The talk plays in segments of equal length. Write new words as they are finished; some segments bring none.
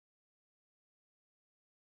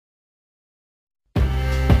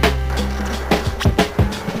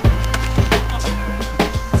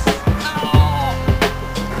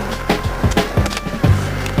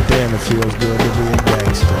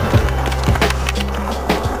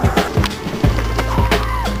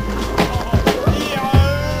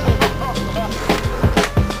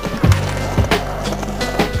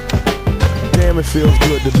feels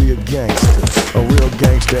good to be a gangster. A real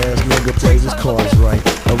gangsta ass nigga plays his cards right.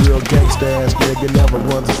 A real gangsta ass nigga never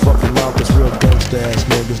runs his fucking mouth, cause real gangsta ass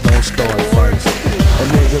niggas don't start fights.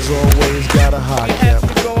 And niggas always got a high cap,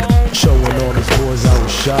 showing all his boys I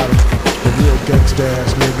was shot him. The real gangsta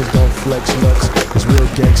ass niggas don't flex nuts, cause real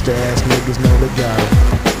gangsta ass niggas know they got it.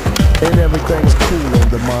 And everything's cool in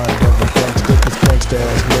the mind of a gangster, cause gangsta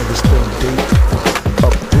ass niggas think deep.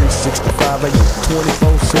 Up 365 and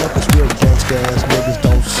 24/7, cause real gangsta ass niggas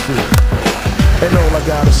don't sleep. And all I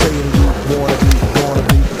gotta say to you wanna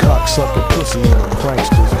be cocksucker pussy and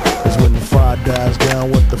pranksters is when the fire dies down,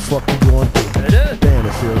 what the fuck you gonna do? Damn,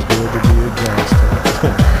 it feels good to be a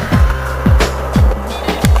gangster.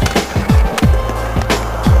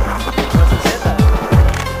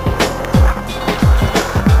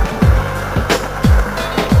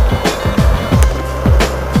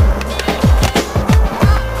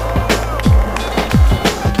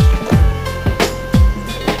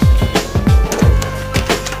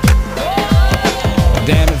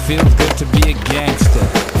 Damn, it feels good to be a gangster,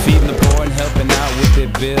 feeding the poor and helping out with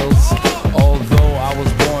their bills. Although I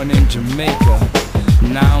was born in Jamaica,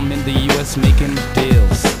 now I'm in the US making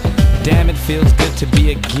deals. Damn, it feels good to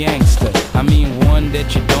be a gangster, I mean one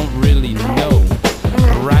that you don't really know.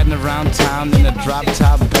 Riding around town in a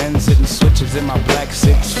drop-top Benz, hitting switches in my black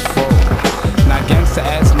 6'4". Now gangster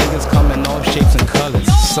ass niggas come in all shapes and colors.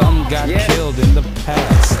 Some got killed in the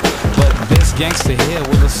past, but this gangster here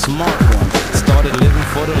was a smart one. Started living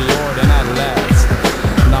for the Lord and at last.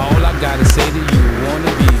 Now all I gotta say to you,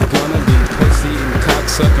 wanna be, gonna be pussy and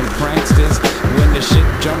cocksucking pranksters. When the shit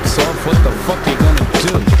jumps off, what the fuck you gonna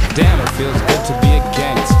do? Damn, it feels good to be a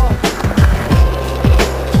gangster.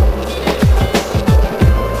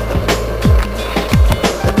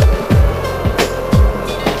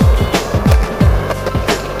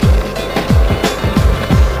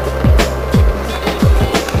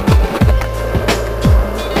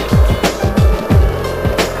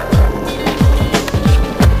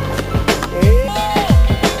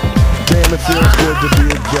 It feels good to be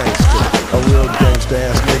a gangster. A real gangsta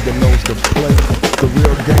ass nigga knows the play. The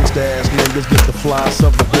real gangsta ass niggas get the fly,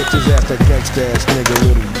 some the bitches ask that gangsta ass nigga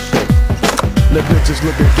little shit. The bitches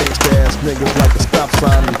look at gangsta ass niggas like a stop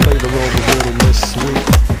sign and play the role of little Miss Sweet.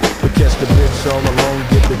 But catch the bitch all alone,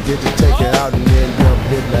 get the digit, take it out and end up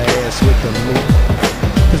hitting the ass with the loot.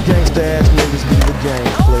 Cause gangsta ass niggas be the gang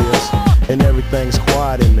players, and everything's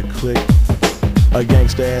quiet in the clique. A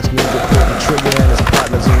gangsta ass nigga pull the trigger and his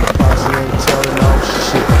partners in the posse ain't telling no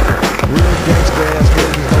shit. Real gangsta ass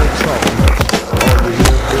niggas don't talk much. All you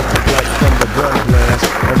hear is the black from the gun blast.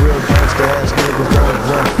 And real gangsta ass niggas don't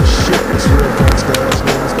run for shit. It's real gangsta ass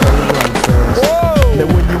niggas don't run fast. Now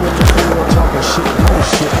when you in the field talking shit, no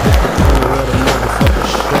shit, hit the pool, let a motherfucker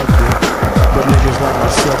shrink it. But niggas like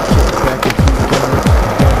myself kick back and keep going.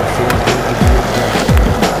 Damn, it feels good to be a gangsta.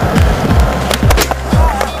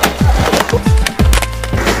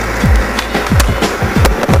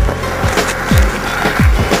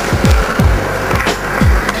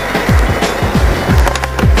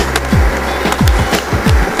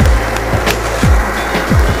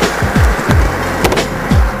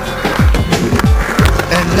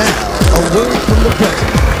 Word from the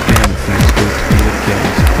president. Damn, it feels good to be a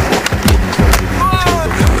gangster. Getting voted into the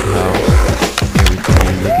White House.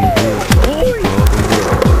 Everything looking good for the people of the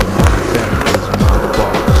world. But the family is my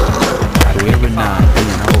boss. So every now and then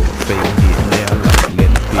I hold a favor here and there, like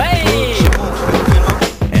letting big drug shipments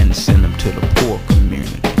and send them to the poor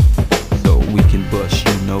community, so we can bust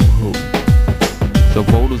you know who. So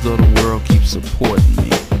voters of the world, keep supporting me.